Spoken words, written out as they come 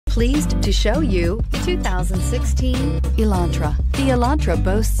Pleased to show you the 2016 Elantra. The Elantra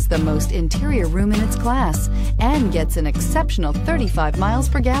boasts the most interior room in its class and gets an exceptional 35 miles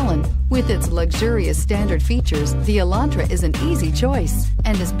per gallon. With its luxurious standard features, the Elantra is an easy choice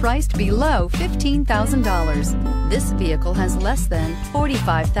and is priced below $15,000. This vehicle has less than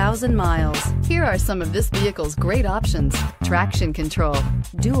 45,000 miles. Here are some of this vehicle's great options: traction control,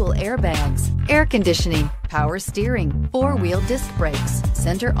 dual airbags, air conditioning, power steering, four-wheel disc brakes,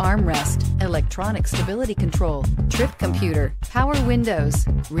 center armrest, electronic stability control, trip computer, power windows,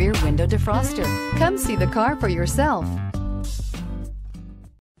 rear window defroster. Come see the car for yourself.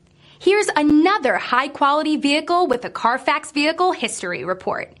 Here's another high-quality vehicle with a CARFAX Vehicle History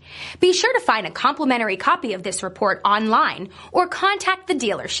Report. Be sure to find a complimentary copy of this report online or contact the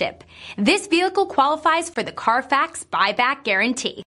dealership. This vehicle qualifies for the CARFAX Buyback Guarantee.